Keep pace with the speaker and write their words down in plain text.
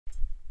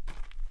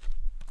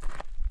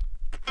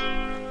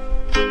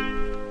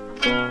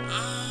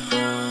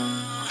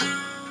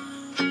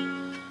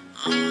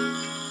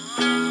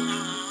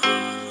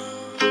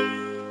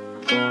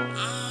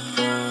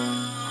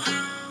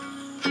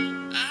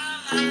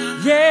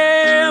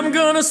Yeah, I'm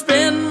gonna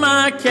spend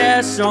my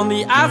cash on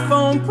the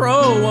iPhone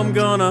Pro. I'm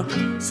gonna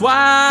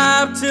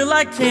swipe till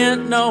I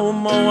can't no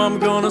more. I'm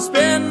gonna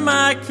spend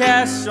my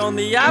cash on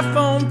the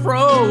iPhone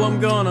Pro.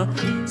 I'm gonna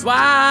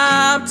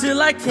swipe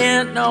till I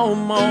can't no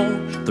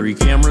more. 3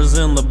 cameras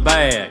in the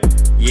back,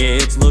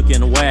 yeah, it's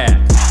looking whack.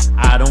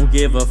 I don't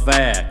give a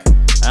fuck.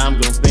 I'm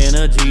gonna spend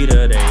a G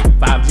today,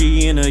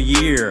 5G in a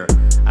year.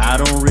 I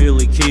don't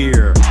really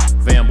care.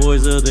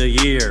 Fanboys of the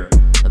year,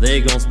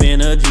 they gon'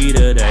 spend a G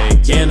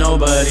today. Can't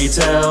nobody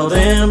tell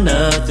them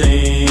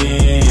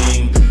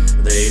nothing.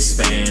 They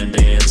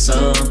spending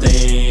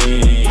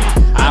something.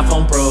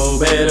 iPhone Pro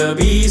better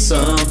be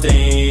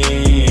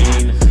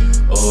something,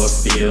 or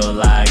feel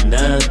like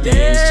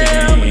nothing's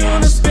changed. I'm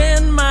gonna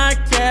spend my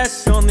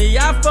cash on the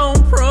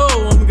iPhone Pro.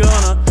 I'm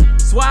gonna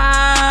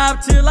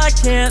swipe till I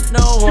can't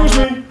no more.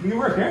 Excuse me, do you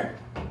work here?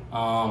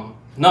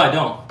 No, I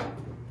don't.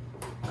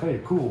 Okay,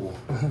 cool.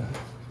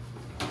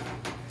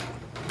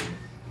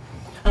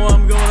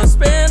 I'm gonna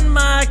spend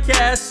my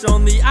cash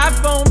on the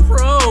iPhone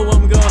Pro.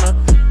 I'm gonna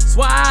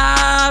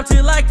swipe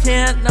till I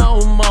can't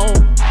no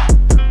more.